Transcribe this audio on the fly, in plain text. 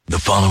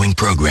following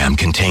program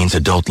contains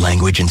adult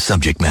language and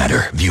subject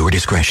matter. Viewer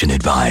discretion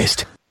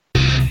advised.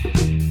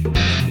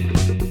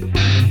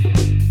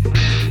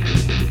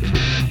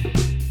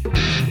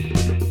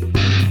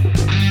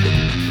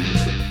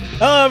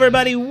 Hello,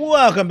 everybody.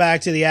 Welcome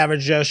back to the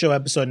Average Joe Show,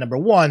 episode number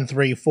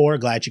 134.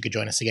 Glad you could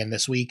join us again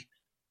this week.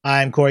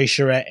 I'm Corey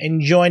Charette,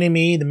 and joining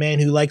me, the man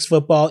who likes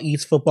football,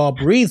 eats football,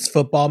 breathes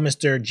football,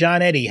 Mr.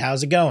 John Eddie.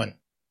 How's it going?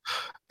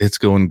 It's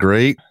going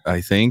great, I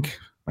think.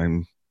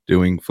 I'm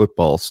doing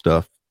football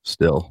stuff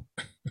still.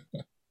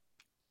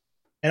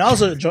 And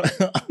also,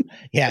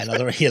 yeah,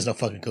 he has no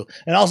fucking clue.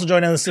 And also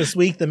joining us this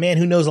week, the man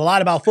who knows a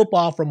lot about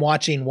football from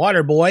watching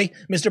Waterboy,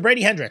 Mr.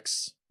 Brady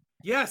Hendricks.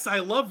 Yes, I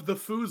love the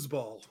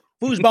foosball.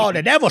 Foosball,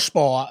 the devil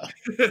sport.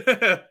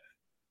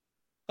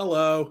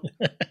 Hello.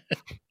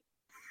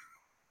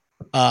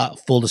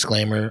 Full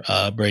disclaimer,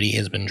 Brady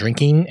has been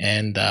drinking,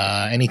 and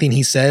anything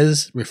he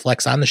says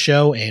reflects on the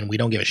show, and we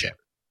don't give a shit.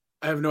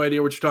 I have no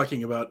idea what you're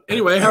talking about.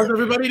 Anyway, how's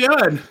everybody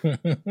doing?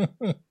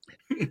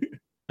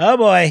 Oh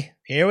boy,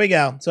 here we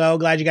go. So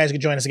glad you guys could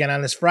join us again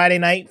on this Friday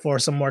night for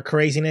some more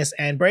craziness.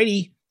 And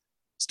Brady,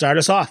 start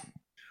us off.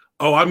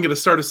 Oh, I'm going to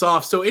start us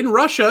off. So in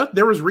Russia,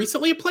 there was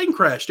recently a plane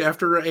crashed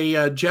after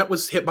a jet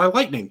was hit by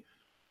lightning.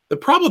 The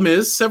problem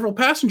is several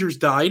passengers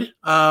died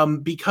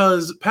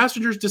because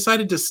passengers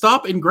decided to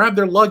stop and grab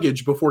their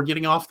luggage before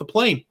getting off the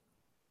plane.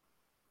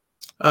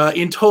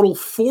 In total,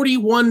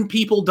 41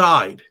 people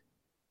died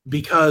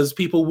because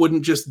people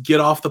wouldn't just get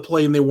off the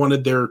plane. They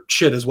wanted their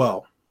shit as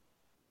well.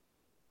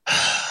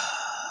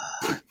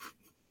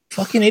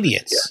 Fucking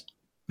idiots.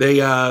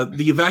 Yeah.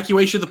 The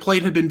evacuation of the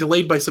plane had been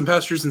delayed by some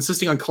passengers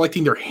insisting on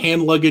collecting their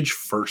hand luggage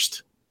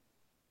first.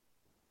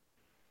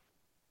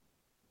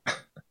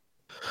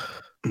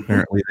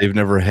 Apparently, they've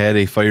never had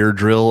a fire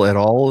drill at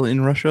all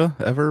in Russia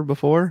ever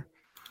before.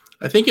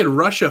 I think in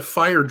Russia,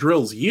 fire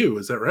drills you.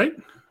 Is that right?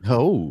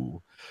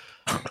 Oh.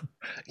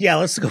 Yeah,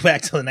 let's go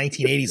back to the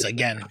 1980s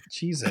again.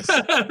 Jesus.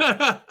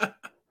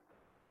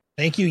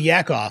 Thank you,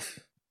 Yakov.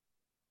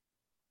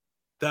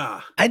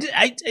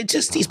 I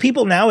just, these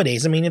people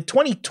nowadays, I mean, if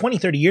 20,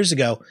 30 years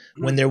ago,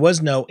 when there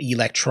was no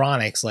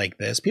electronics like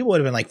this, people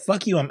would have been like,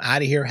 fuck you, I'm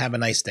out of here, have a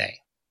nice day.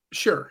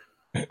 Sure.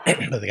 But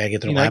they gotta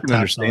get their laptops. I can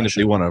understand if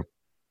they want to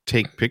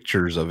take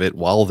pictures of it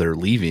while they're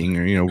leaving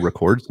or,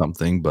 record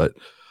something, but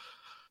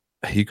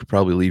you could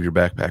probably leave your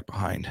backpack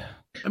behind.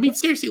 I mean,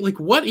 seriously,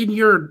 like what in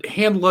your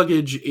hand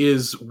luggage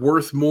is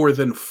worth more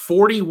than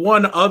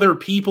 41 other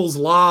people's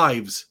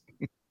lives?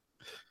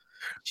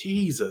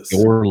 Jesus.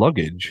 Your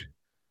luggage.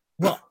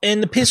 Well,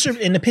 and the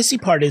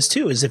pissy part is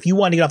too, is if you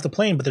want to get off the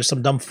plane, but there's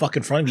some dumb fuck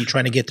in front of you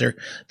trying to get their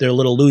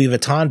little Louis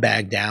Vuitton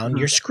bag down,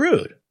 you're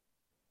screwed.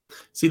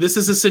 See, this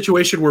is a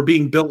situation where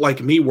being built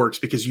like me works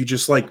because you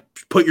just like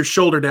put your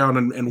shoulder down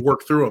and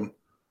work through them.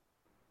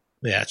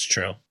 Yeah, that's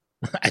true.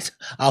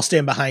 I'll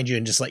stand behind you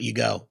and just let you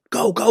go.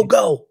 Go, go,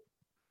 go.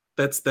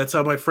 That's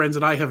how my friends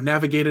and I have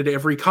navigated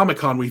every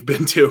Comic-Con we've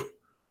been to.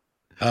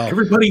 Oh.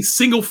 Everybody's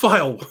single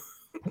file.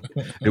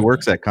 It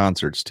works at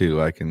concerts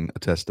too. I can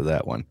attest to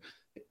that one.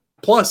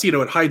 Plus, it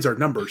hides our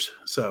numbers.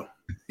 So,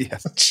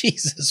 yes.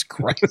 Jesus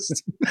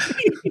Christ.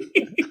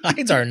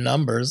 Hides our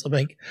numbers. I'm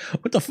like,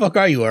 what the fuck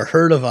are you? A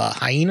herd of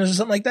hyenas or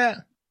something like that?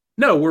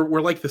 No, we're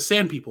like the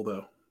sand people,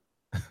 though.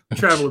 We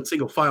travel in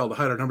single file to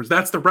hide our numbers.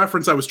 That's the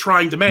reference I was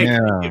trying to make. Yeah,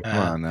 come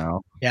on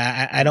now.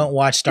 Yeah, I don't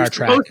watch Star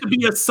Trek. You're supposed to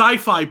be a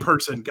sci-fi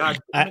person. God.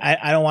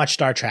 I don't watch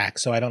Star Trek,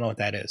 so I don't know what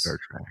that is. Star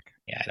Trek.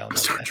 Yeah, I don't know.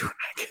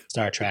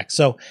 Star Trek.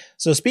 So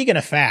speaking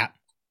of fat.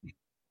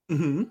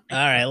 Mm-hmm.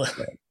 All right.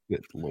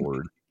 Good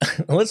Lord.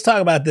 Let's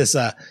talk about this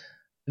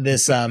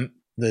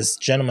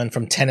gentleman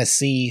from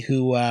Tennessee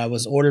who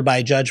was ordered by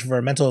a judge for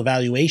a mental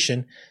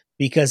evaluation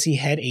because he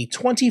had a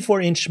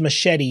 24-inch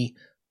machete,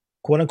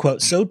 quote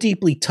unquote, so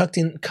deeply tucked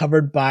in,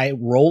 covered by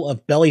roll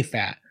of belly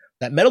fat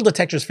that metal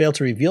detectors failed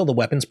to reveal the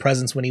weapon's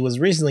presence when he was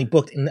recently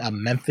booked in a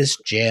Memphis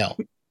jail.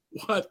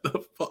 What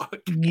the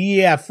fuck?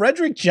 Yeah,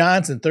 Frederick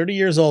Johnson, 30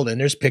 years old,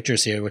 and there's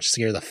pictures here which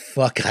scare the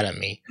fuck out of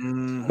me.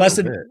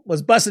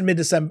 Was busted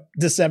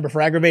mid-December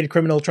for aggravated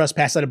criminal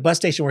trespass at a bus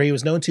station where he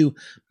was known to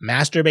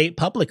masturbate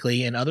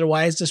publicly and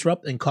otherwise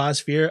disrupt and cause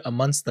fear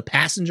amongst the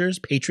passengers,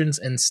 patrons,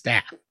 and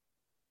staff.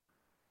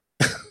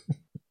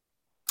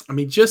 I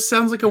mean, just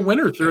sounds like a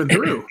winner through and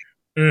through.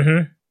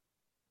 Mm-hmm.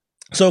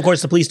 So, of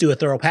course, the police do a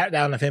thorough pat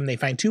down of him. They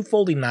find 2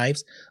 folding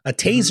knives, a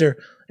taser,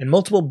 and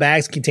multiple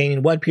bags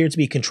containing what appeared to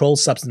be controlled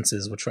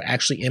substances, which were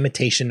actually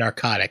imitation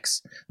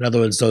narcotics. In other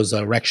words, those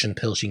erection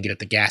pills you can get at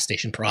the gas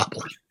station,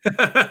 probably.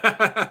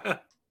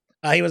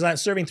 He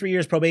was serving 3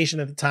 years probation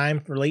at the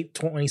time for late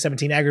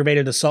 2017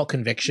 aggravated assault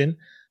conviction.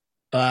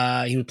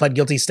 He pled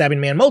guilty to stabbing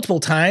a man multiple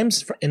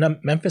times in a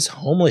Memphis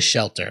homeless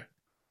shelter.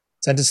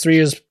 Sentenced 3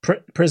 years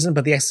prison,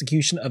 but the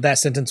execution of that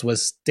sentence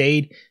was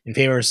stayed in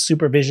favor of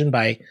supervision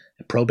by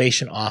a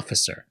probation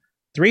officer.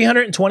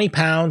 320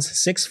 pounds,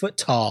 6 foot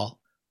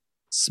tall,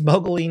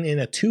 smuggling in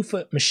a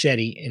 2-foot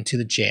machete into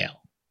the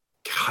jail.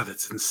 God,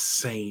 that's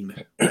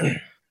insane.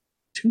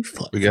 2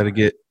 foot. We got to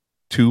get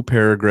 2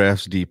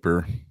 paragraphs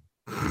deeper.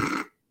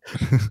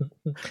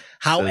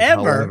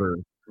 However,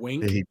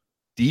 wink.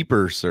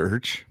 deeper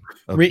search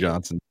of Re-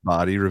 Johnson's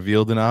body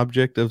revealed an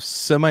object of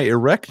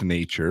semi-erect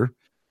nature,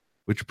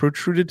 which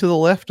protruded to the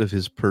left of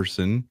his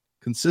person,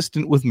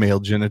 consistent with male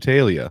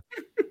genitalia.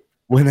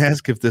 When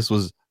asked if this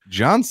was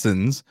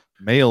Johnson's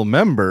male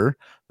member,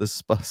 the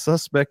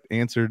suspect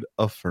answered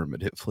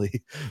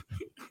affirmatively.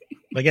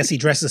 I guess he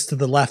dresses to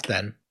the left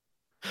then.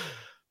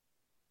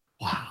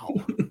 Wow.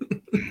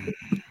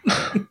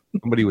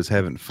 Somebody was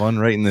having fun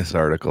writing this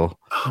article.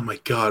 Oh my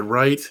God,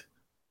 right?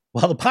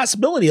 While the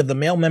possibility of the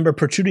male member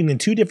protruding in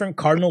two different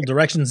cardinal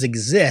directions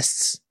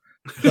exists,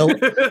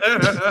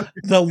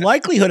 the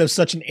likelihood of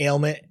such an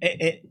ailment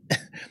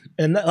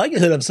and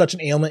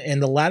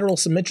the lateral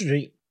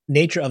symmetry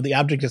nature of the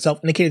object itself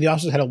indicated the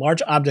officers had a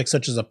large object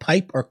such as a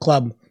pipe or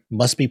club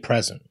must be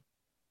present.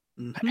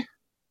 Mhm.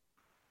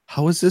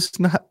 How is this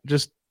not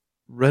just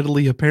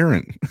readily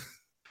apparent?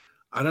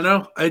 I don't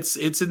know. It's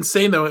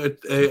insane though.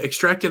 It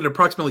extracted an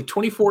approximately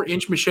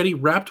 24-inch machete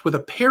wrapped with a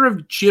pair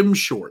of gym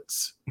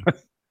shorts.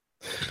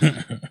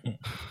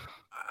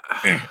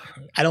 I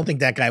don't think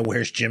that guy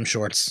wears gym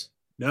shorts.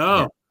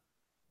 No.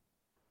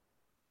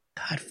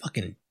 God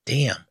fucking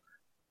damn.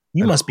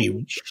 You must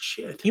be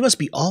Shit. you must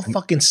be all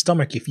fucking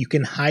stomach if you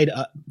can hide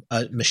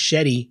a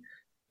machete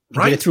and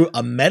Right. get it through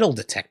a metal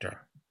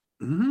detector.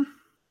 Mhm.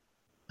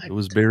 It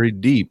was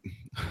buried deep.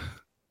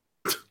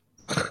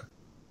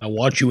 I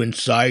want you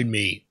inside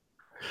me.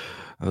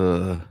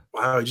 Uh,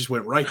 Wow, it just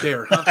went right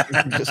there.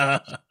 Huh?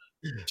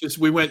 Just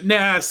we went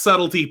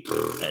subtlety.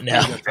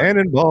 No.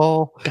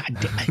 cannonball. God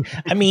damn.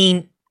 I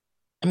mean,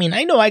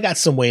 I know I got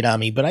some weight on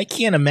me, but I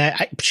can't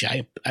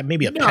imagine. I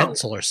maybe a No.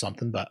 pencil or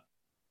something, but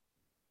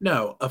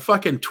No, a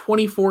fucking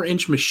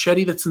 24-inch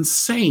machete. That's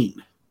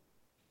insane.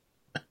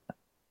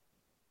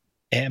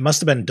 it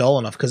must have been dull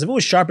enough because if it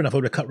was sharp enough, it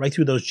would have cut right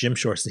through those gym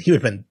shorts and he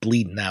would have been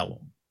bleeding out.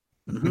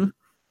 Mhm.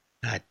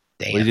 God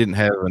damn. Well, he didn't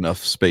have enough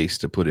space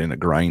to put in a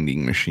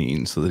grinding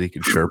machine so that he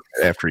could sharpen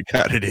it after he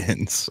got it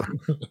in. So.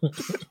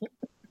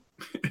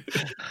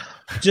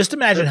 Just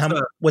imagine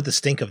That's, what the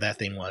stink of that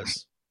thing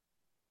was.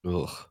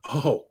 Ugh.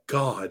 Oh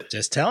God.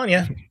 Just telling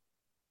you.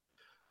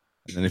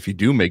 And if you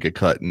do make a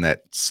cut and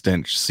that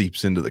stench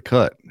seeps into the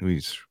cut,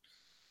 he's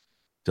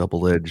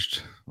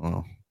double-edged.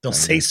 Well, Don't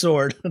say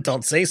sword.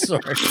 Don't say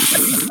sword.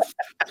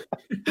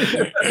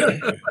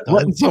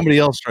 letting somebody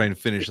else try and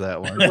finish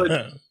that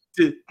one.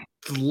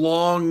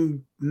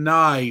 Long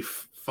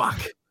knife. Fuck.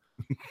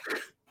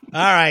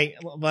 All right.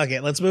 Fuck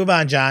it. Let's move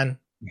on, John.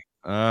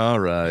 All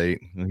right.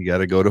 We got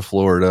to go to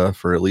Florida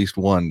for at least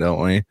one,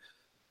 don't we?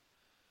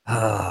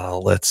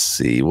 Let's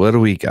see. What do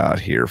we got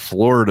here?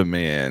 Florida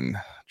man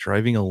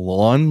driving a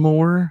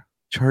lawnmower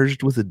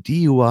charged with a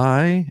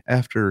DUI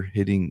after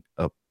hitting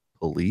a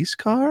police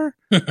car?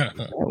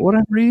 What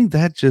I'm reading,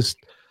 that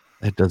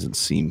doesn't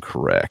seem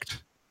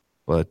correct.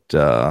 But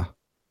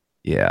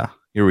yeah,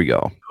 here we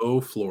go. Oh,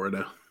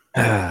 Florida.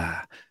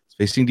 He's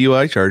facing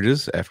DUI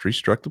charges after he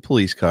struck the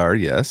police car.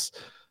 Yes.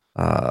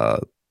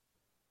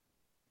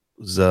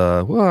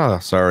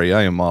 Sorry,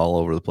 I am all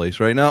over the place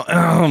right now.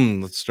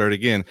 Let's start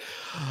again.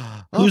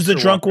 Who's the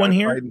drunk one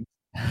here?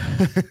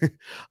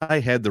 I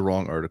had the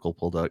wrong article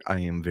pulled out. I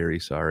am very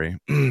sorry.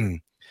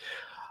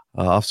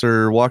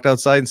 Officer walked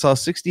outside and saw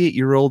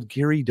 68-year-old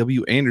Gary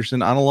W.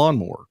 Anderson on a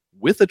lawnmower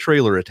with a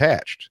trailer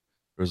attached.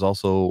 There was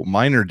also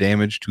minor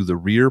damage to the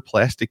rear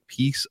plastic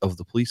piece of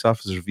the police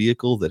officer's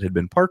vehicle that had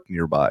been parked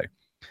nearby.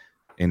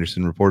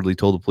 Anderson reportedly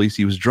told the police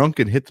he was drunk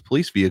and hit the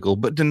police vehicle,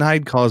 but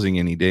denied causing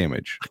any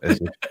damage, as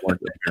it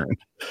weren't apparent.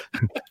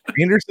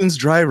 Anderson's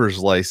driver's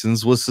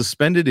license was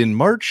suspended in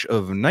March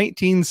of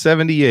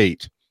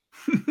 1978.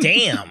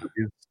 Damn.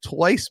 He's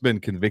twice been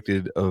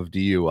convicted of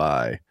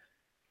DUI.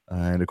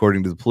 And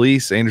according to the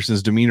police,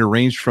 Anderson's demeanor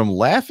ranged from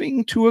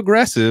laughing to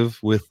aggressive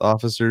with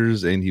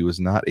officers, and he was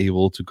not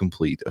able to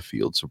complete a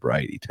field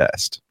sobriety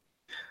test.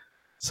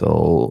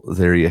 So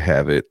there you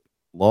have it.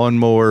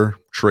 Lawnmower,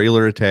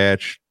 trailer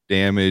attached,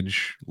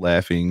 damage,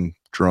 laughing,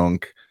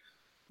 drunk,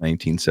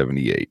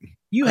 1978.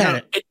 You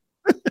had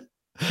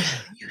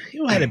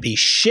you had to be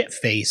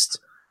shit-faced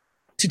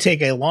to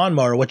take a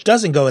lawnmower, which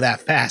doesn't go that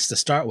fast to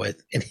start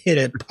with, and hit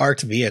a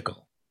parked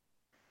vehicle.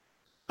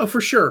 Oh, for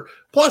sure.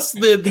 Plus,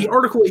 the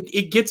article,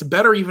 it gets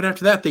better even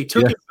after that. They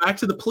took it back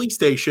to the police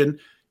station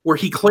where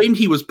he claimed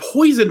he was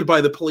poisoned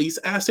by the police,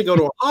 asked to go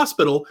to a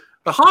hospital.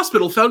 The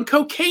hospital found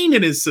cocaine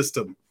in his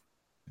system.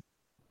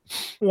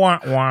 Wah,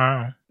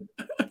 wah.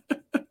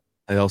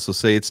 I also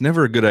say it's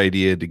never a good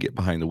idea to get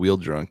behind the wheel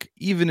drunk,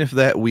 even if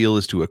that wheel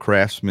is to a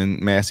Craftsman,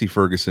 Massey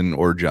Ferguson,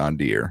 or John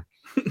Deere.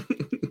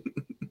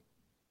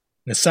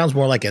 It sounds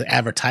more like an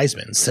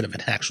advertisement instead of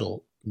an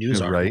actual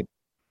news article. Right.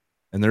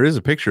 And there is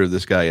a picture of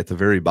this guy at the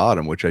very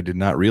bottom, which I did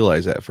not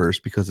realize at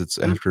first because it's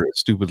after a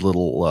stupid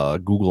little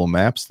Google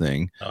Maps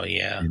thing. Oh,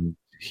 yeah. And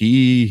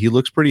he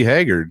looks pretty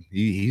haggard.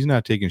 He's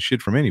not taking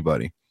shit from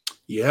anybody.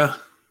 Yeah.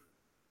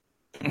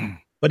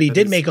 But he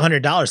did make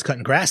 $100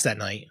 cutting grass that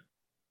night.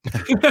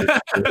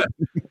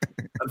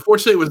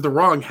 Unfortunately, it was the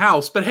wrong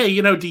house, but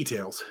hey,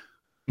 details.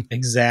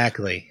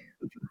 Exactly.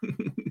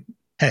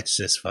 That's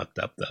just fucked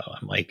up, though.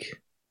 I'm like,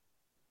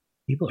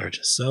 People are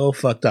just so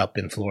fucked up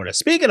in Florida.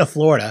 Speaking of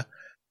Florida,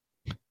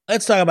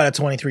 let's talk about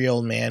a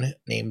 23-year-old man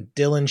named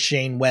Dylan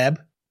Shane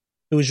Webb,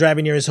 who was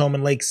driving near his home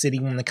in Lake City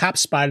when the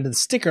cops spotted the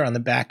sticker on the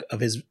back of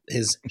his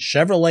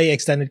Chevrolet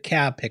extended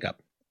cab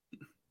pickup.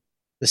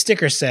 The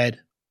sticker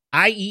said,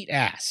 "I eat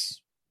ass."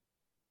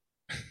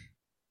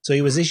 So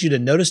he was issued a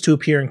notice to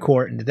appear in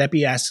court, and the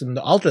deputy asked him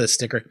to alter the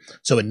sticker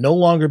so it no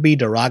longer be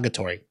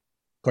derogatory.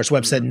 Of course,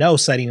 Webb said no,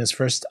 citing his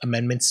First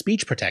Amendment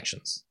speech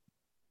protections.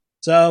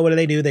 So what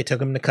do? They took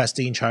him to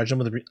custody and charged him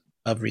with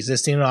of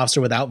resisting an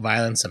officer without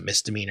violence, a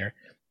misdemeanor,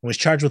 and was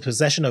charged with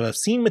possession of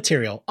obscene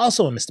material,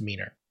 also a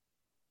misdemeanor.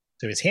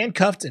 So he was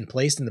handcuffed and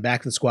placed in the back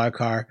of the squad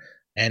car,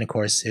 and of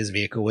course his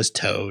vehicle was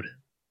towed.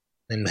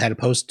 And had to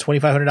post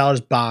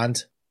 $2,500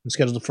 bond,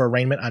 scheduled for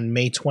arraignment on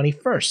May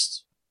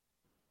 21st.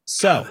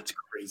 So that's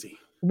crazy.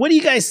 What do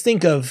you guys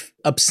think of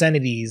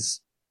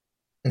obscenities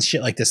and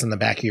shit like this on the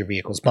back of your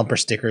vehicles, bumper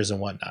stickers and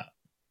whatnot?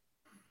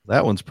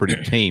 That one's pretty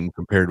tame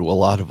compared to a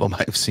lot of them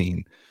I've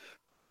seen.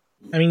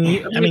 I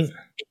mean,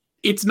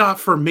 it's not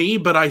for me,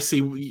 but I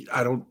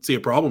don't see a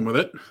problem with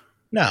it.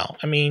 No,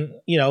 I mean,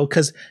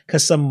 because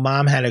some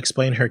mom had to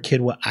explain to her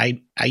kid what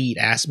I eat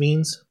ass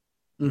means.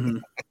 Mm-hmm.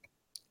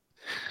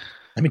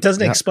 I mean,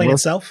 doesn't it explain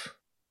itself?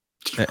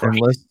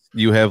 Unless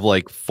you have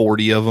like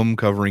 40 of them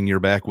covering your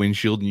back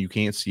windshield and you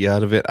can't see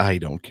out of it, I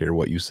don't care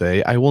what you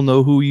say. I will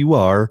know who you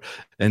are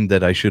and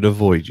that I should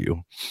avoid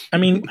you. I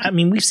mean,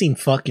 we've seen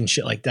fucking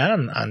shit like that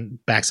on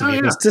backs of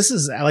vehicles. Yeah. This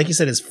is, like you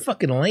said, is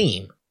fucking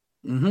lame.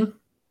 Mm-hmm.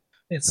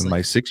 And my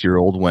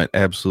 6-year-old went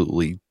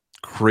absolutely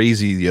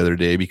crazy the other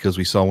day because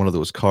we saw one of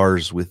those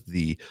cars with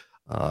the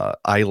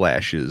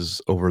eyelashes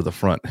over the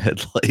front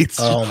headlights.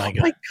 Oh my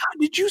god!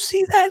 Did you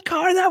see that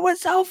car? That was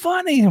so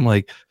funny. I'm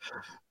like,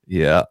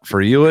 yeah,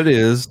 for you it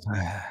is.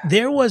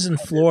 There was in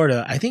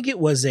Florida, I think it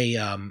was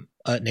an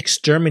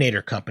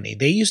exterminator company.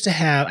 They used to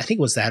have, I think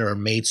it was that or a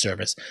maid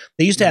service.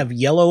 They used to have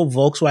yellow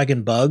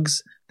Volkswagen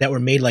Bugs that were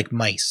made like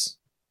mice.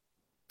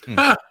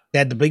 They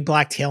had the big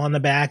black tail on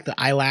the back, the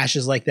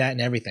eyelashes like that,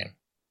 and everything.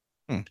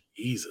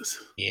 Jesus.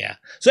 Yeah.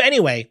 So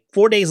anyway,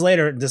 4 days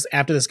later,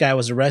 after this guy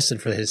was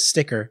arrested for his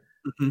sticker,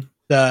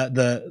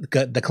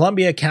 the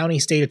Columbia County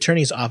State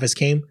Attorney's Office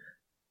came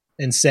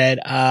and said,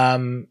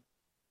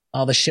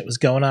 all this shit was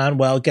going on.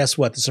 Well, guess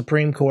what? The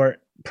Supreme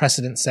Court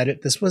precedent said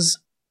it. This was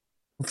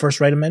First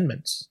Right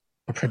Amendments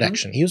for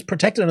protection. He was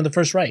protected under the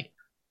First Right.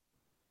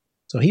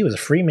 So he was a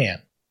free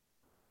man.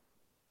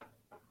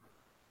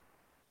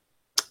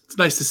 It's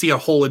nice to see a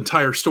whole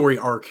entire story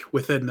arc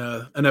within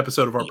an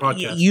episode of our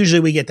podcast. Usually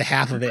we get the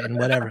half of it and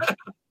whatever.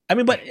 I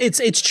mean, but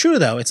it's true,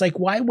 though. It's like,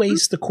 why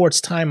waste the court's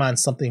time on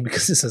something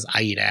because it says,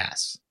 I eat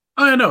ass?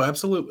 I know,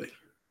 absolutely.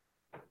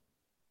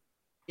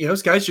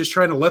 This guy's just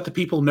trying to let the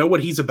people know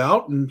what he's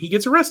about, and he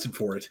gets arrested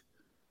for it.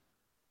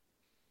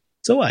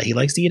 So what? He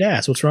likes to eat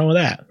ass. What's wrong with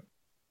that?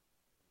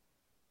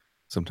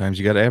 Sometimes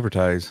you got to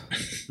advertise.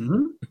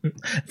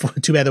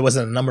 Too bad there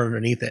wasn't a number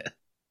underneath it.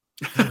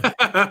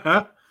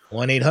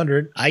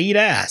 1-800 I eat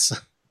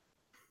ass.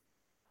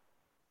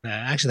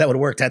 Actually, that would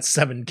work. That's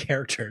 7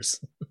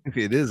 characters.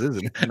 It is,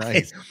 isn't it?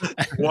 Nice.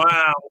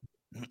 Wow.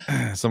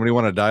 Somebody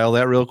want to dial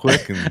that real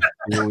quick and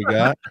see what we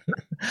got?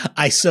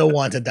 I so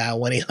want to dial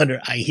 1-800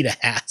 I eat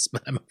ass,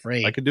 but I'm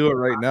afraid. I could do it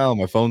right now.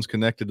 My phone's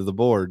connected to the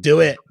board. Do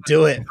it.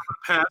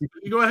 Pat,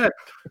 you go ahead.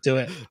 Do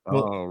it.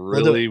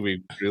 Really?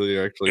 We really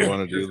actually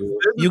want to do this?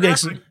 You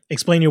can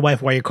explain your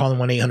wife why you're calling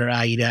 1-800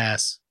 I eat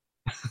ass.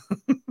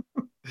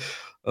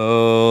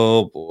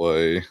 Oh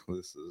boy,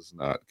 this is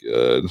not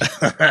good.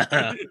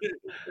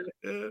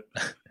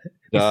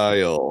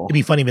 Dial. It'd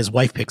be funny if his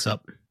wife picks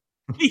up.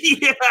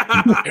 Yeah.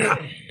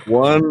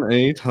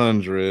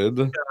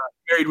 1-800.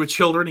 Married with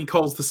children, he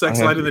calls the sex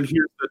line and then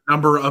hears the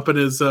number up in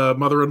his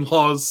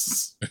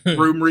mother-in-law's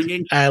room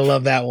ringing. I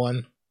love that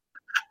one.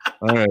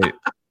 All right.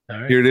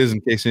 Here it is in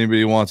case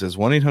anybody wants it.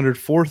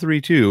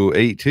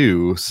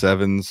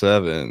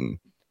 1-800-432-8277.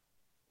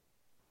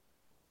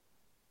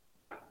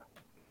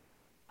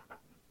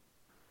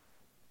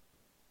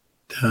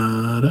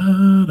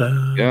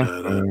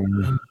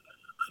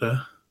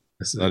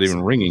 It's not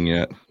even ringing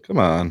yet. Come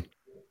on. In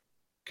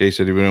case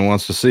anybody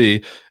wants to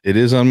see, it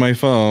is on my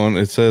phone.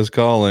 It says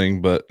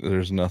calling, but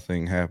there's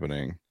nothing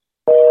happening.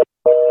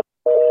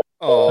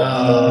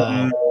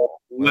 Oh,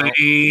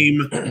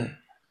 lame.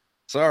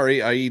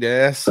 Sorry, I eat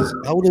ass is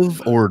out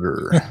of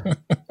order.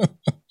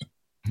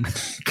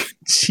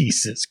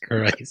 Jesus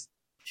Christ.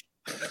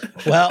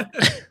 Well,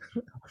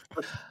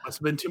 must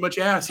have been too much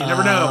ass. You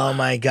never know. Oh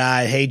my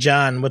God. Hey,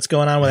 John, what's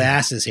going on with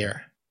asses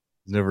here?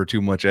 Never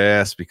too much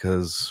ass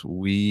because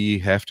we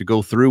have to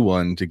go through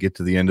one to get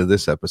to the end of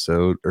this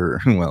episode, or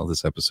well,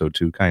 this episode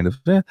too, kind of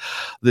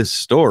this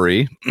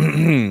story.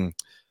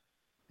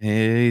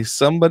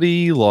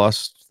 Somebody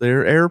lost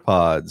their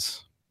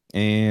AirPods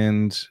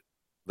and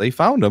they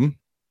found them.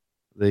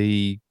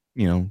 They,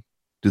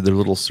 did their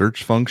little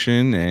search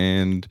function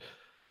and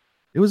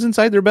it was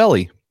inside their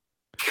belly.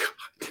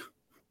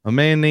 A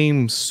man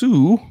named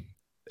Sue,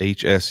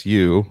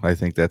 HSU, I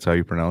think that's how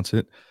you pronounce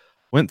it,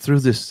 went through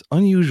this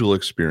unusual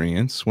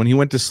experience when he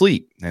went to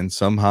sleep, and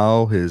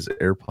somehow his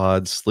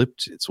AirPod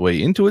slipped its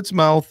way into its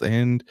mouth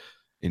and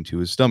into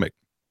his stomach.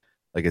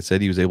 Like I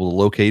said, he was able to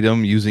locate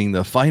him using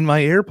the Find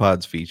My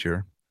AirPods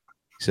feature.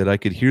 He said, I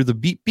could hear the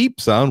beep beep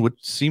sound, which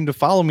seemed to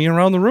follow me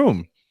around the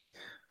room.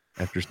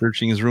 After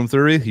searching his room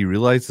thoroughly, he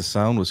realized the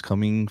sound was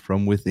coming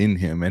from within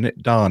him, and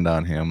it dawned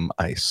on him,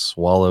 I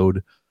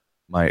swallowed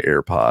my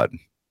AirPod.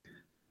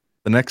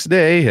 The next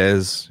day,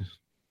 as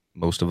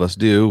most of us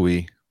do,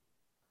 we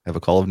have a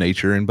call of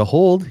nature, and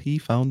behold, he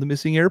found the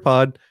missing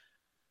AirPod.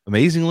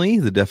 Amazingly,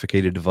 the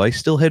defecated device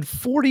still had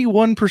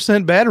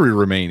 41% battery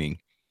remaining.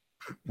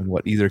 In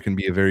what either can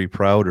be a very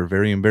proud or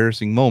very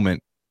embarrassing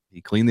moment, he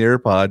cleaned the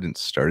AirPod and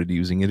started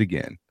using it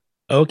again.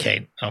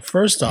 Okay, now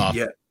first off,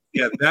 yeah,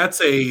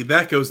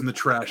 that goes in the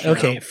trash.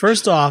 Okay, now.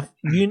 First off,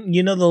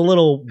 you know the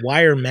little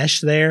wire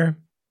mesh there.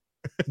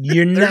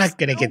 You're not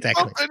gonna get that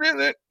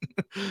clean.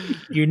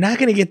 You're not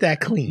gonna get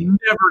that clean.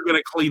 Never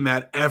gonna clean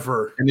that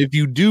ever. And if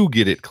you do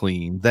get it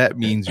clean, that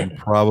means you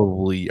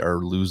probably are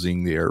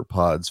losing the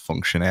AirPods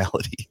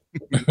functionality.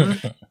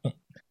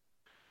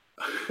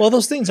 Well,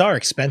 those things are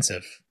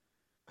expensive.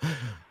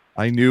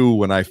 I knew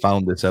when I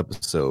found this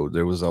episode,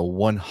 there was a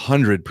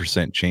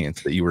 100%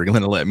 chance that you were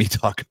going to let me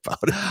talk about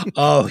it.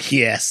 Oh,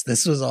 yes.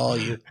 This was all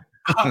you.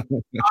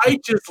 I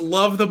just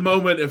love the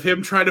moment of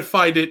him trying to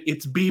find it.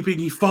 It's beeping.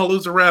 He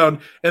follows around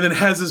and then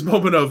has this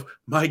moment of,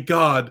 my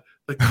God,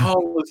 the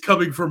call is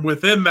coming from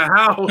within the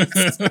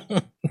house.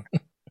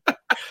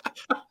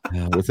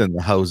 Within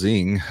the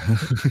housing.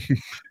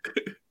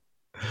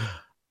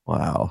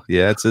 Wow.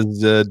 Yeah, it says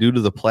due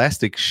to the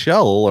plastic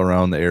shell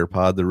around the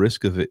AirPod, the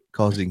risk of it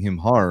causing him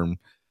harm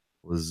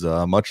was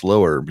much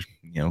lower,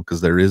 because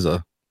there is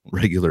a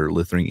regular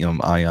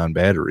lithium-ion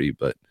battery,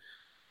 but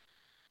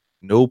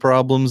no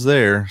problems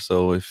there.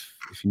 So if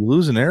you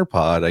lose an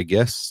AirPod, I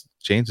guess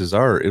chances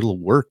are it'll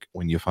work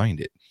when you find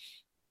it.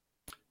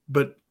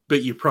 But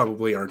you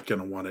probably aren't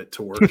going to want it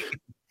to work.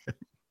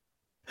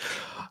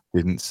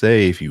 Didn't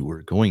say if you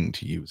were going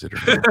to use it or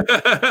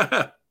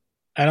not.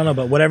 I don't know,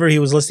 but whatever he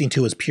was listening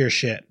to was pure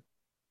shit.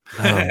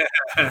 Oh.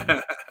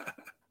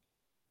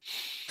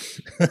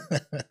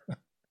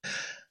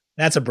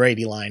 That's a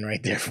Brady line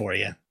right there for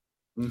you.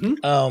 Mm-hmm.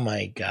 Oh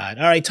my God.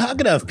 All right.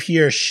 Talking of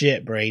pure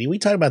shit, Brady, we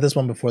talked about this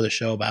one before the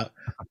show about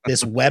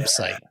this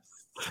website.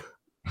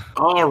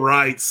 All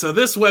right. So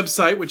this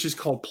website, which is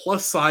called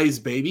Plus Size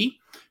Baby,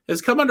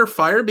 has come under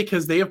fire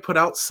because they have put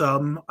out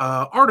some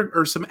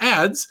some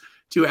ads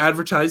to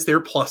advertise their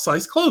plus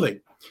size clothing.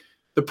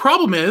 The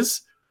problem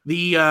is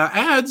the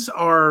ads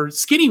are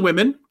skinny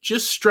women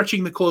just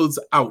stretching the clothes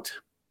out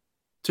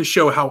to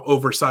show how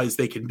oversized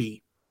they can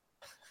be.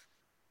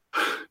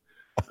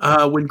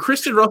 When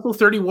Kristen Russell,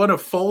 31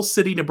 of Falls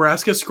City,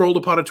 Nebraska, scrolled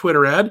upon a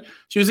Twitter ad,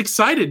 she was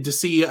excited to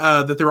see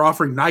that they're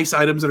offering nice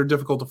items that are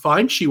difficult to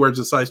find. She wears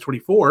a size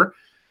 24.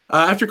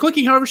 After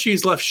clicking, however, she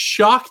is left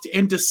shocked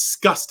and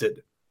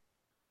disgusted.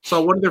 Saw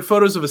one of their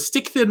photos of a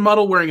stick-thin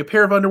model wearing a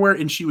pair of underwear,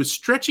 and she was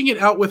stretching it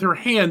out with her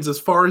hands as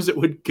far as it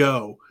would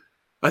go.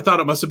 I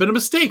thought it must have been a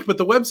mistake, but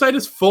the website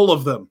is full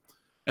of them,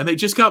 and they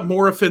just got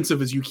more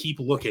offensive as you keep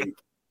looking.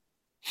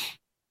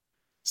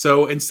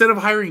 So instead of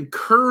hiring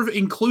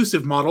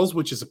curve-inclusive models,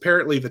 which is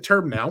apparently the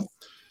term now,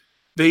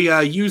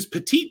 they use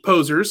petite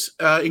posers,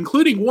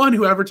 including one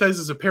who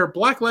advertises a pair of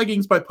black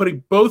leggings by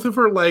putting both of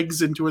her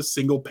legs into a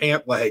single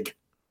pant leg.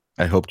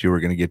 I hoped you were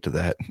going to get to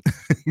that.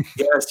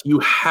 Yes, you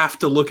have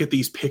to look at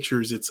these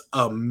pictures. It's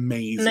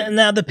amazing.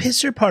 Now, the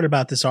pisser part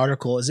about this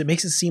article is it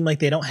makes it seem like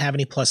they don't have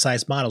any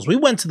plus-size models. We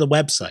went to the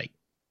website,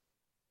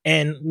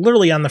 and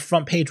literally on the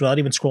front page, without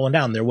even scrolling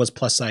down, there was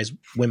plus-size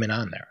women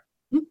on there.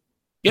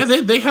 Yeah,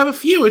 they have a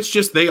few. It's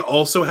just they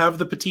also have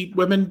the petite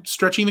women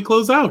stretching the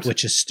clothes out.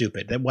 Which is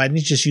stupid. Why didn't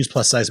you just use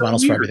plus-size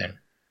models for everything?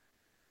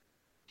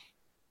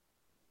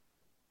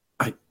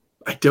 I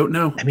don't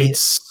know. I mean,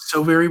 it's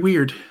so very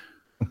weird.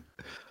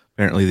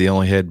 Apparently, they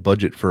only had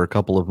budget for a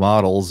couple of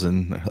models,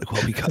 and they're like,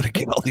 well, we got to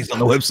get all these on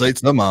the website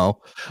somehow.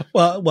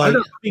 Well,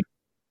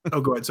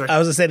 go ahead, sorry. I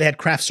was going to say they had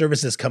craft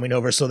services coming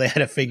over, so they had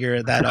to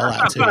figure that all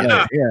out, too.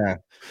 Yeah.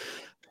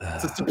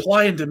 It's a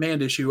supply and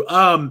demand issue.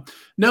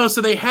 No,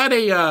 so they had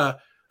the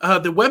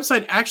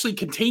website actually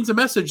contains a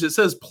message that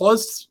says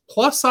plus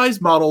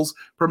size models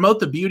promote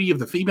the beauty of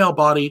the female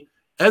body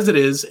as it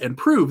is and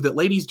prove that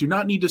ladies do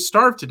not need to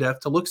starve to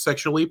death to look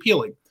sexually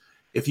appealing.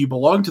 If you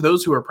belong to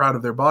those who are proud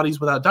of their bodies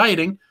without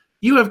dieting,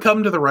 you have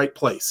come to the right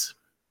place.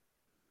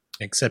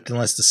 Except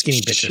unless the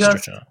skinny bitch is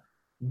stretching out.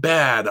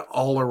 Bad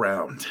all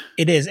around.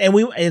 It is. And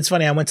it's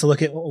funny, I went to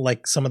look at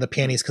like some of the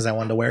panties because I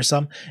wanted to wear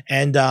some.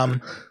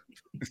 And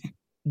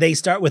they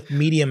start with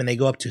medium and they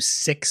go up to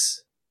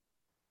 6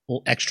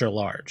 extra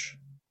large.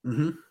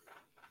 Mm-hmm.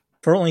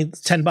 For only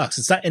 $10.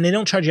 It's not, and they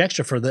don't charge you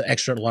extra for the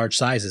extra large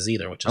sizes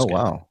either, which is good.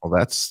 Wow. Well,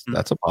 that's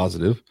a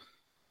positive.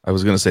 I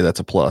was going to say that's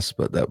a plus,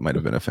 but that might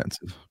have been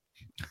offensive.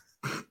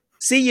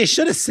 See, you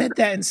should have said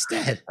that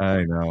instead.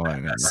 I know.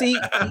 See,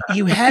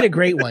 you had a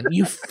great one.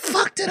 You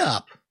fucked it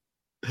up.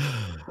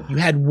 You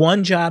had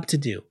one job to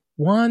do.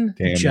 One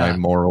Damn my job.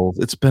 morals.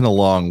 It's been a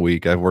long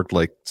week. I've worked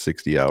like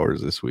 60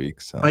 hours this week.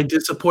 So My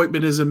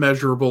disappointment is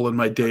immeasurable and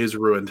my day is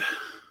ruined.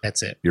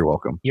 That's it. you're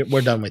welcome.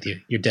 We're done with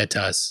you. You're dead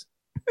to us.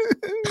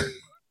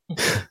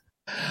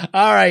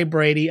 All right,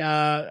 Brady.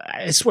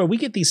 I swear we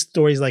get these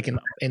stories like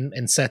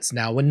in sets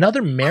now.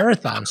 Another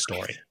marathon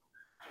story.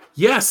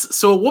 Yes.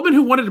 So a woman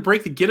who wanted to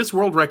break the Guinness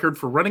World Record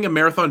for running a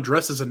marathon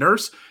dressed as a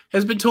nurse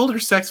has been told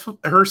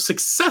her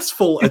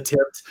successful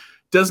attempt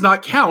does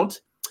not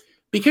count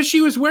because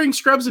she was wearing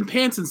scrubs and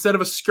pants instead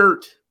of a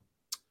skirt.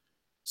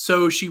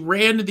 So she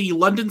ran the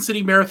London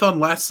City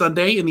Marathon last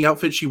Sunday in the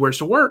outfit she wears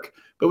to work,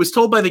 but was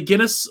told by the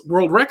Guinness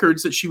World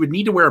Records that she would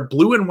need to wear a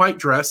blue and white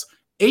dress,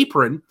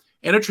 apron,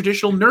 and a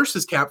traditional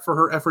nurse's cap for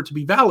her effort to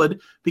be valid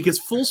because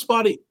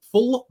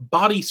full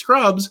body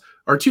scrubs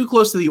are too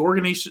close to the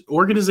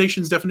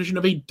organization's definition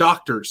of a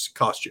doctor's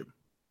costume.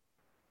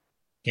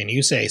 Can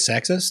you say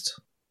sexist?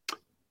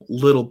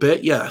 Little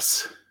bit,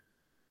 yes.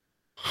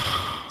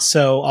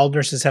 So all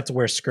nurses have to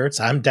wear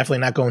skirts. I'm definitely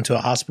not going to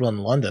a hospital in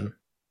London.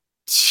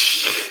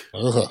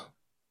 Ugh.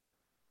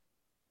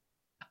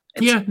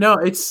 Yeah, no,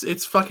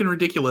 it's fucking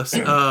ridiculous.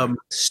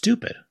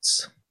 Stupid.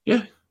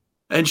 Yeah.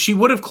 And she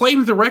would have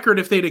claimed the record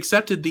if they'd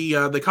accepted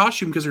the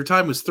costume because her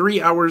time was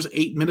 3 hours,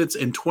 8 minutes,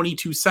 and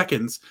 22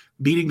 seconds,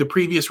 beating the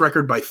previous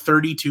record by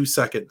 32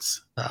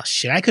 seconds. Oh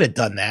shit! I could have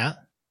done that.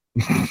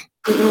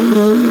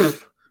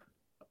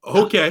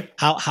 Okay.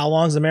 How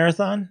long's the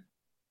marathon?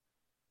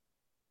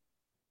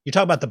 You're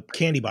talking about the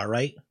candy bar,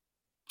 right?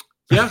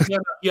 Yeah,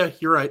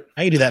 you're right.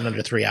 I can do that in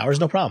under 3 hours,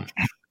 no problem.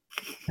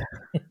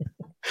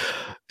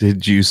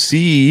 Did you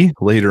see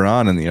later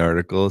on in the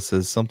article, it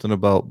says something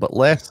about, but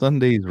last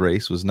Sunday's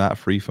race was not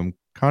free from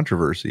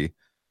controversy.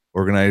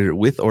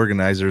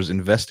 Organizers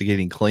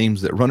investigating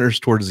claims that runners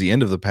towards the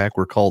end of the pack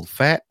were called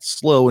fat,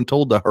 slow, and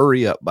told to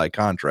hurry up by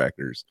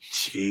contractors.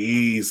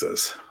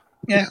 Jesus.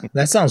 Yeah,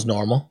 that sounds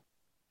normal.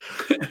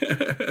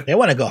 They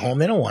want to go home.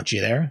 They don't want you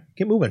there.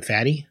 Get moving,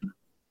 fatty.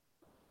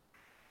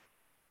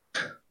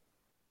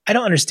 I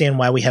don't understand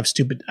why we have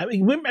stupid. I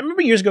mean, I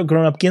remember years ago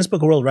growing up, Guinness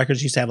Book of World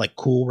Records used to have like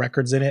cool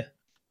records in it.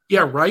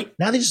 Yeah, right.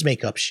 Now they just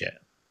make up shit.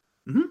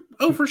 Mm-hmm.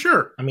 Oh, for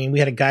sure. I mean, we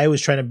had a guy who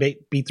was trying to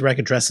beat the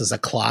record dressed as a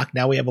clock.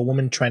 Now we have a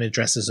woman trying to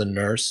dress as a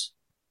nurse.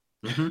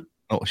 Mm-hmm.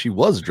 Oh, she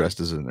was dressed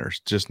as a nurse,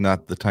 just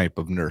not the type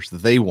of nurse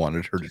that they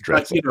wanted her to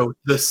dress. Like,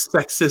 the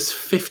sexist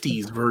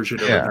 50s version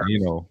of Yeah,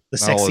 it. The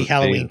sexy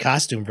Halloween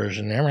costume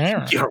version. Yeah,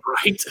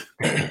 right.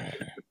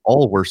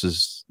 All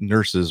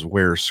nurses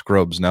wear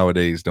scrubs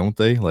nowadays, don't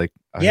they? Like,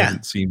 I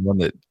haven't seen one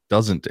that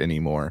doesn't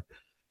anymore.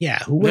 Yeah,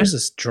 who wears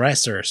this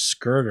dress or a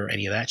skirt or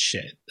any of that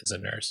shit as a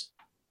nurse?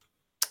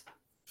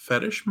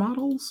 Fetish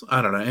models?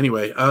 I don't know.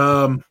 Anyway,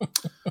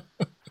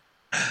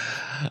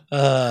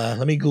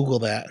 let me Google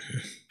that.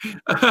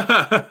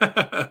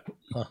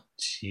 Oh,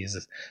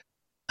 Jesus.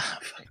 Oh,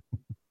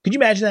 could you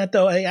imagine that,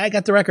 though? I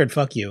got the record.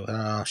 Fuck you.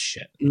 Oh,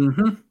 shit.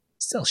 Mm-hmm.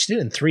 Still, she did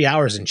it in 3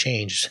 hours and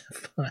change.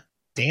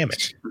 Damn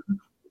it.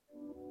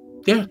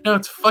 Yeah, no,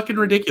 it's fucking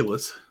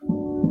ridiculous.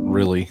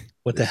 Really?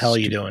 What the hell are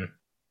you doing?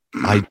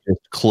 I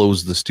just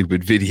closed the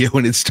stupid video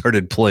and it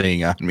started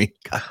playing on me.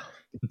 God.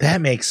 That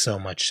makes so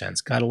much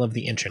sense. Gotta love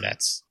the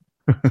internets.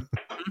 Oh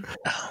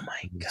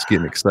my God. Just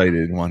getting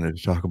excited and wanted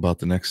to talk about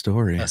the next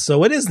story. So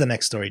what is the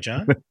next story,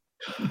 John?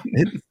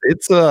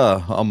 It's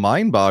a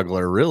mind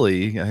boggler,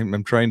 really.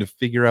 I'm trying to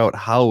figure out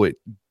how it,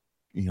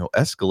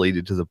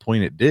 escalated to the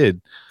point it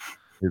did.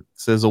 It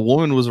says a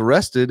woman was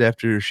arrested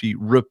after she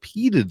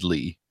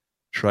repeatedly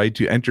tried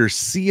to enter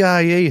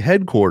CIA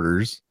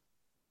headquarters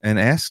and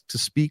asked to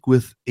speak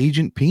with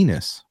Agent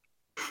Penis.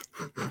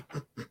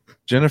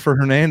 Jennifer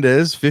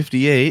Hernandez,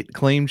 58,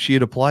 claimed she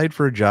had applied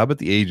for a job at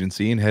the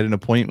agency and had an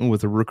appointment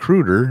with a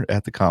recruiter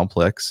at the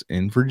complex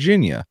in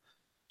Virginia.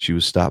 She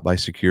was stopped by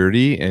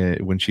security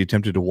when she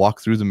attempted to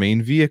walk through the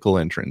main vehicle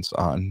entrance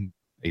on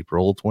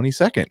April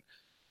 22nd.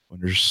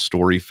 When her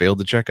story failed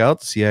to check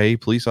out, the CIA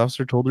police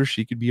officer told her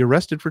she could be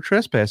arrested for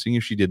trespassing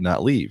if she did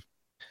not leave.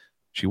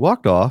 She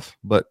walked off,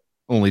 but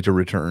only to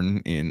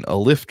return in a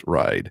Lyft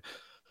ride.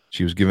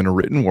 She was given a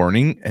written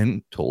warning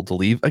and told to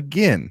leave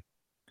again.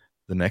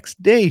 The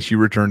next day, she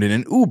returned in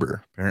an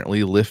Uber. Apparently,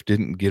 Lyft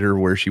didn't get her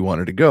where she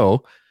wanted to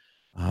go.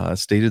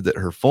 Stated that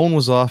her phone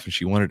was off and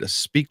she wanted to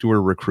speak to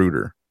her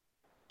recruiter.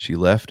 She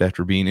left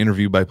after being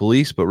interviewed by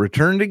police, but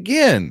returned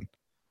again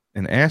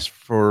and asked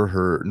for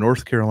her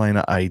North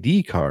Carolina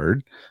ID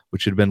card,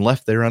 which had been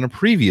left there on a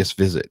previous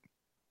visit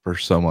for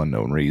some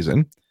unknown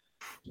reason.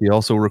 She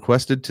also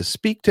requested to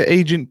speak to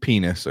Agent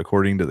Penis,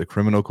 according to the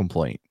criminal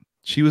complaint.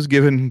 She was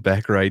given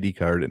back her ID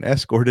card and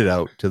escorted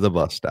out to the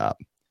bus stop.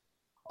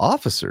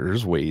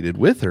 Officers waited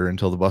with her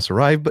until the bus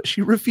arrived, but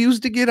she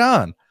refused to get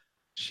on.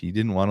 She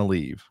didn't want to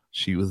leave.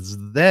 She was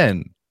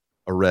then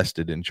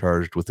arrested and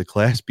charged with a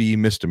Class B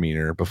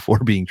misdemeanor before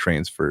being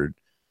transferred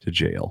to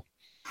jail.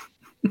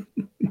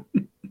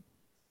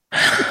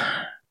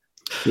 Yeah,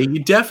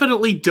 you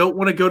definitely don't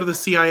want to go to the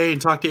CIA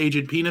and talk to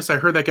Agent Penis. I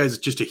heard that guy's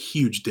just a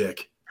huge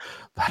dick.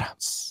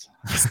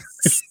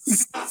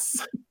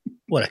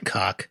 What a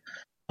cock.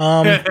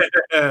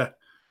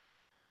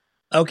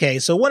 okay,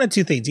 so one of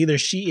two things. Either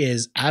she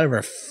is out of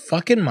her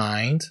fucking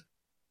mind,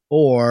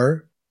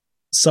 or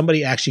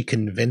somebody actually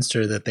convinced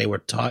her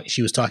that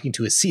she was talking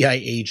to a CIA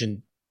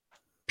agent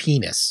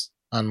penis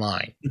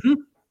online. Well,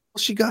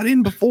 she got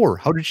in before.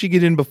 How did she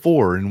get in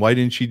before? And why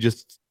didn't she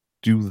just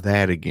do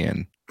that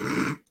again?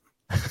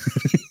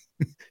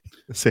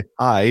 Say,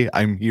 hi,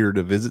 I'm here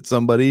to visit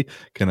somebody.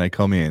 Can I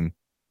come in?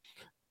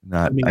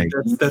 Not.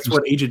 That's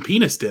what Agent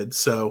Penis did.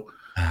 So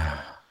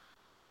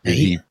did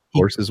he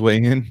force his way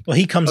in? Well,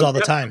 he comes all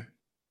the time.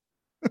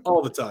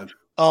 All the time.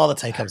 All the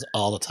time. Comes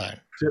all the time.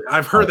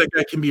 I've heard that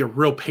guy can be a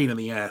real pain in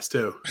the ass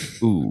too.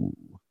 Ooh.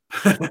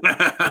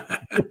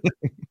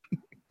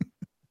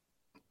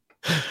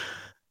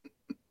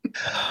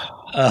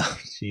 Oh,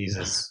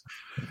 Jesus.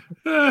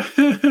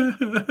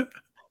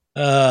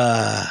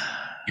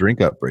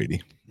 Drink up,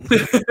 Brady.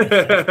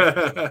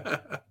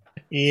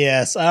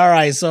 Yes. All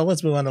right. So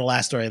let's move on to the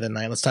last story of the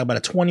night. Let's talk about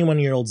a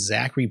 21-year-old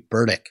Zachary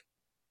Burdick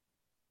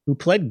who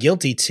pled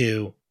guilty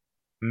to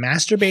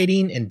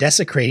masturbating and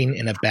desecrating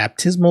in a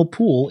baptismal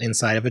pool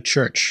inside of a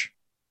church.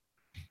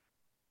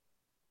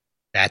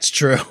 That's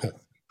true.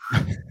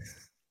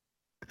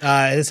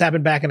 This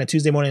happened back on a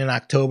Tuesday morning in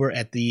October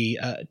at the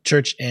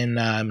church in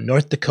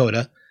North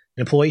Dakota.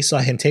 An employee saw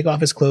him take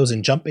off his clothes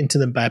and jump into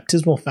the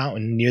baptismal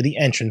fountain near the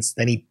entrance.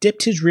 Then he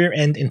dipped his rear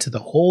end into the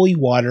holy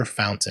water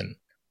fountain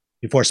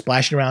before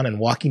splashing around and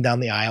walking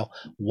down the aisle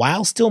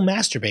while still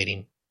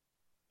masturbating,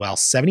 while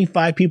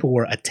 75 people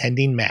were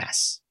attending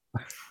mass.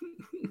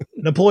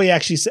 An employee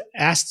actually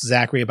asked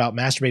Zachary about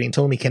masturbating and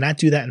told him he cannot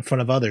do that in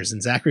front of others.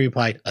 And Zachary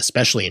replied,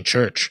 especially in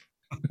church.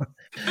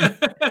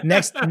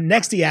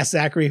 Next, he asked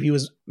Zachary if he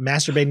was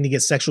masturbating to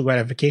get sexual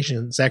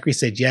gratification. Zachary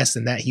said yes,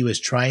 and that he was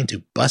trying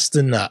to bust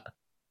a nut.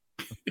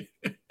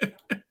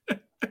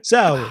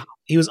 So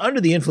he was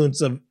under the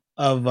influence of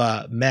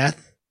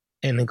meth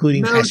and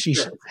including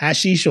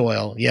hashish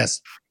oil.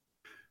 Yes.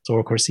 So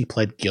of course he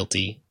pled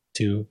guilty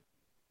to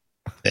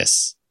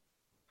this,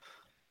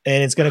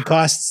 and it's going to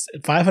cost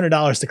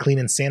 $500 to clean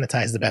and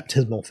sanitize the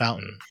baptismal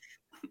fountain,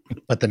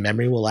 but the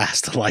memory will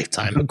last a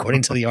lifetime,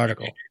 according to the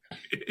article.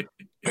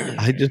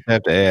 I just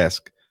have to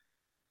ask,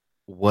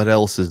 what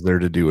else is there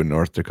to do in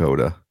North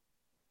Dakota?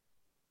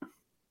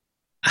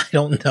 I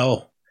don't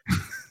know,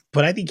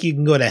 but I think you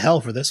can go to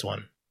hell for this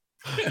one.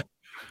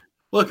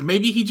 Look,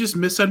 maybe he just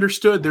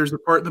misunderstood. There's a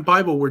part in the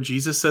Bible where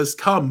Jesus says,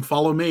 "Come,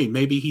 follow me."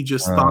 Maybe he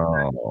just thought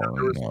that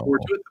there was more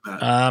to it than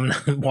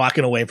that. I'm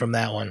walking away from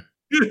that one.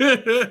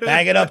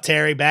 Back it up,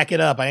 Terry. Back it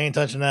up. I ain't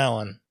touching that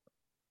one.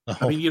 Oh.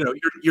 I mean,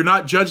 you're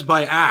not judged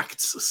by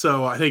acts,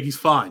 so I think he's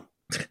fine.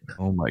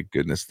 Oh my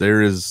goodness.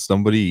 There is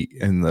somebody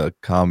in the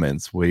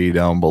comments way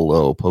down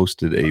below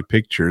posted a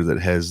picture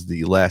that has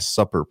the Last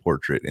Supper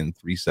portrait in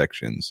 3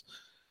 sections.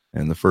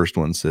 And the first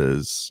one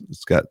says,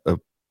 it's got a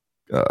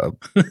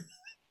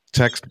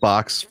text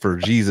box for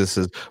Jesus,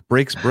 says,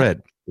 breaks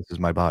bread. This is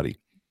my body.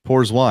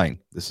 Pours wine.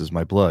 This is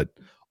my blood.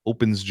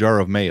 Opens jar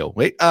of mayo.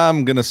 Wait,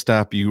 I'm going to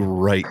stop you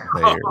right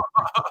there.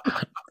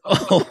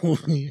 Oh,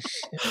 shit.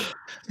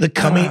 The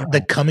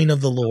coming of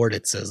the Lord,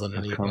 it says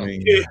underneath.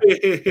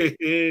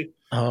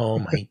 Oh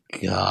my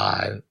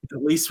God.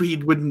 At least we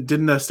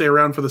didn't stay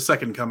around for the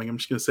second coming. I'm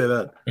just going to say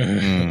that.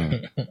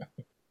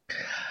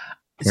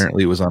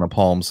 Apparently it was on a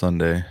Palm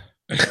Sunday.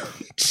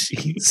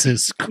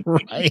 Jesus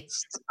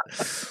Christ.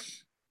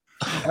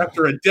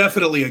 After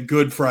definitely a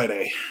Good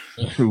Friday.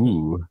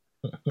 Ooh.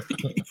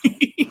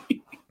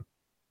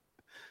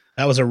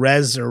 That was a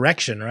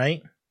resurrection,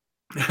 right?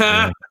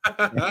 I'll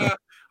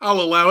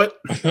allow it.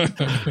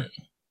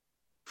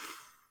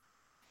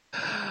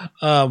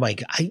 Oh my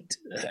God.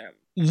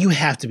 You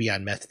have to be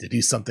on meth to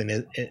do something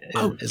as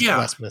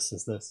blasphemous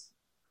as this.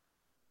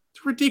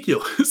 It's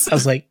ridiculous. I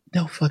was like,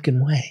 no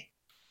fucking way.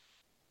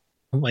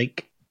 I'm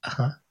like,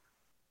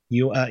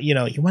 you want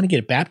to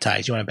get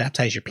baptized. You want to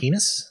baptize your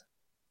penis?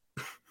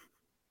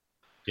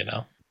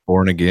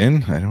 Born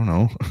again? I don't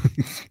know.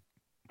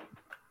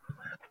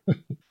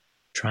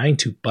 Trying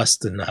to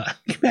bust a nut.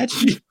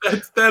 Imagine.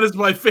 That is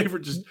my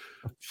favorite, just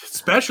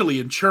especially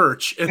in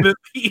church. And then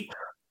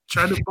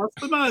trying to bust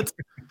the nut.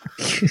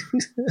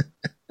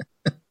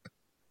 At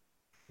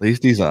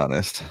least he's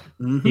honest.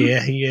 Mm-hmm.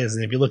 Yeah, he is.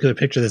 And if you look at a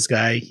picture of this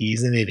guy,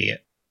 he's an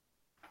idiot.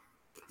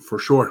 For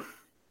sure.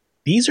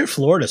 These are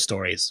Florida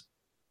stories.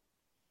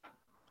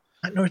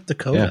 Not North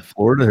Dakota. Yeah,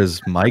 Florida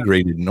has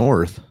migrated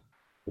north.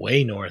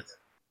 Way north.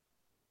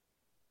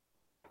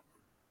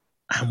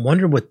 I'm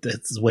wondering what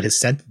his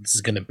sentence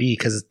is going to be,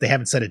 because they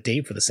haven't set a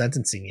date for the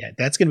sentencing yet.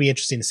 That's going to be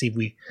interesting to see if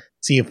we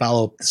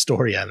follow up the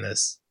story on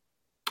this.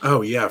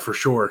 Oh yeah, for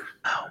sure.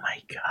 Oh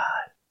my God.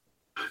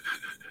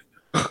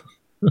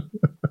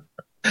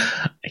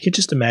 I could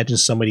just imagine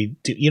somebody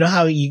do, you know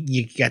how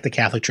you got the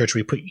Catholic Church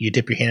where you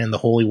dip your hand in the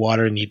holy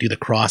water and you do the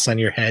cross on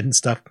your head and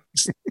stuff.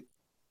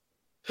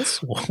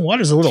 This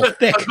water's a little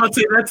thick. I was about to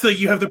say, that's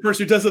you have the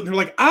person who does it and they're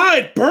like,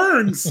 it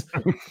burns.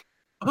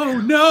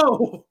 Oh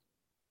no.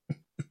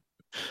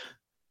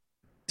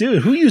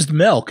 Dude, who used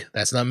milk?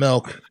 That's not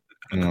milk.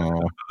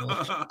 No.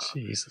 Oh,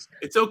 Jesus.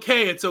 It's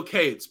okay. It's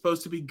okay. It's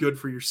supposed to be good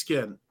for your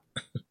skin.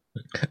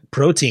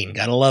 Protein.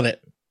 Gotta love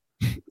it.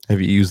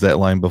 Have you used that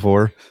line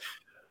before?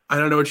 I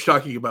don't know what you're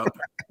talking about.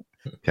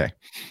 Okay.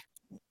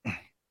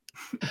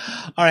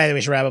 All right, we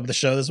should wrap up the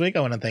show this week.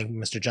 I want to thank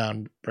Mr.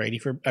 John Brady.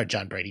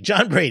 John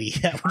Brady.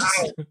 Yeah,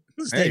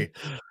 Hey.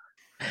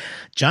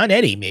 John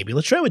Eddie, maybe.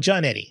 Let's try with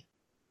John Eddie.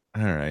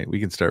 All right. We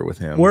can start with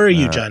him. Where are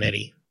you, John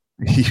Eddie?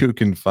 You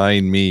can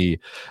find me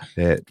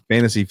at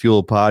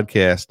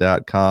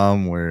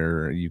fantasyfuelpodcast.com,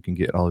 where you can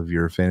get all of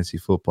your fantasy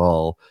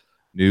football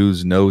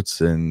news, notes,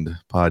 and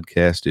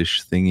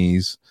podcast-ish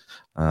thingies.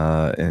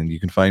 And you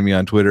can find me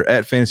on Twitter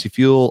at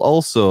fantasyfuel.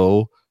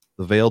 Also,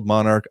 the Veiled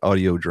Monarch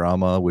audio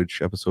drama,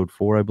 which episode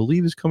 4, I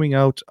believe, is coming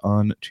out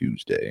on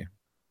Tuesday.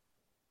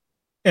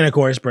 And of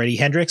course, Brady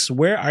Hendricks,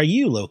 where are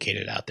you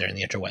located out there in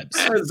the interwebs?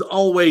 As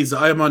always,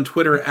 I am on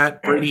Twitter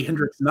at Brady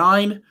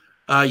Hendricks9.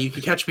 You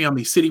can catch me on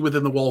the City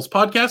Within the Walls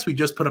podcast. We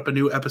just put up a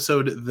new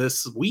episode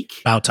this week.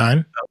 About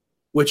time.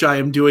 Which I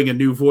am doing a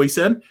new voice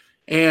in.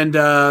 And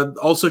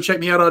also check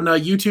me out on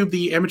YouTube,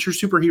 the Amateur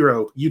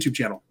Superhero YouTube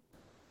channel,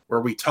 where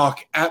we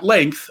talk at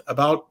length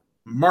about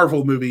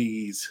Marvel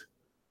movies.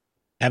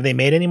 Have they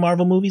made any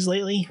Marvel movies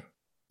lately?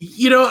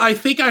 You know, I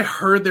think I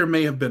heard there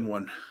may have been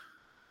one.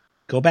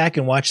 Go back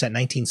and watch that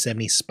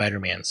 1970s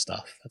Spider-Man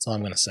stuff. That's all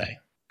I'm going to say.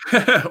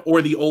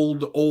 Or the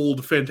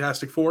old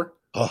Fantastic Four.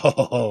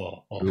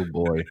 Oh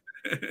boy.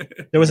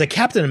 There was a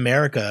Captain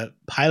America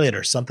pilot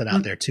or something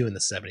out there too in the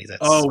 70s.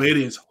 It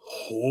is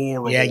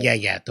horrible.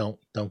 Yeah. Don't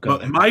go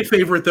there. My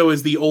favorite though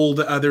is the old.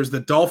 There's the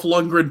Dolph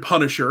Lundgren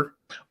Punisher,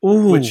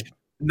 which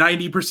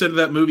 90% of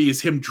that movie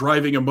is him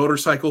driving a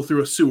motorcycle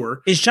through a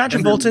sewer. Is John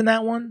Travolta in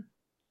that one?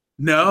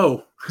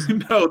 No,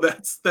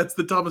 that's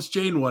the Thomas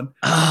Jane one.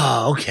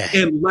 Oh, okay.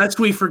 And lest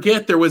we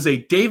forget, there was a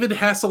David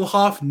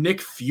Hasselhoff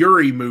Nick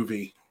Fury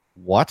movie.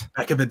 What?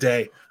 Back in the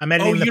day. I'm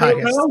editing the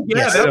podcast.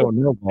 Yeah, I don't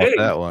know about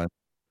that one.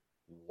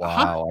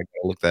 Wow, I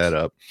gotta look that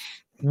up.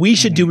 We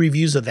should do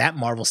reviews of that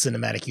Marvel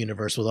Cinematic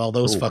Universe with all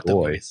those fucked up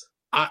movies.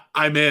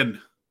 I'm in.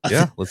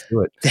 Yeah, let's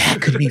do it.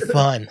 That could be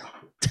fun.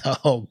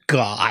 Oh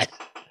God.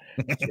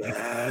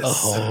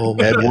 Yes. Oh,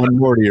 add one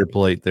more to your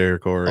plate there,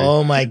 Corey.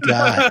 Oh my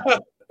God.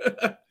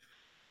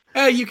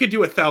 Hey, you could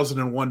do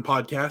 1001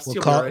 podcasts.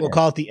 We'll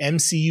call it the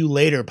MCU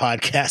Later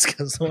podcast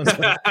because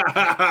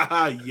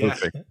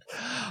yes.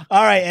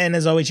 All right, and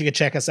as always, you can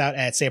check us out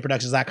at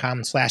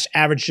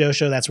sayproductions.com/Average Joe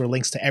Show. That's where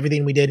links to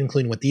everything we did,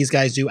 including what these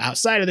guys do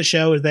outside of the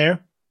show, is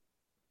there.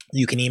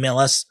 You can email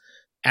us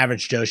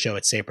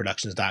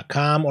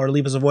averagejoeshow@sayproductions.com or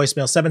leave us a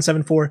voicemail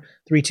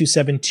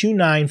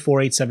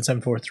 774-327-2948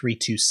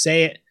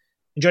 774-32-SAY-IT.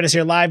 And join us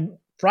here live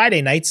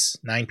Friday nights,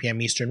 9 p.m.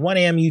 Eastern, 1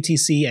 a.m.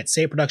 UTC at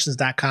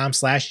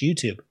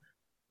sayproductions.com/YouTube.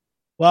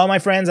 Well, my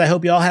friends, I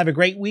hope you all have a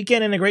great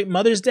weekend and a great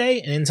Mother's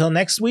Day. And until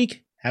next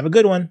week, have a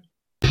good one.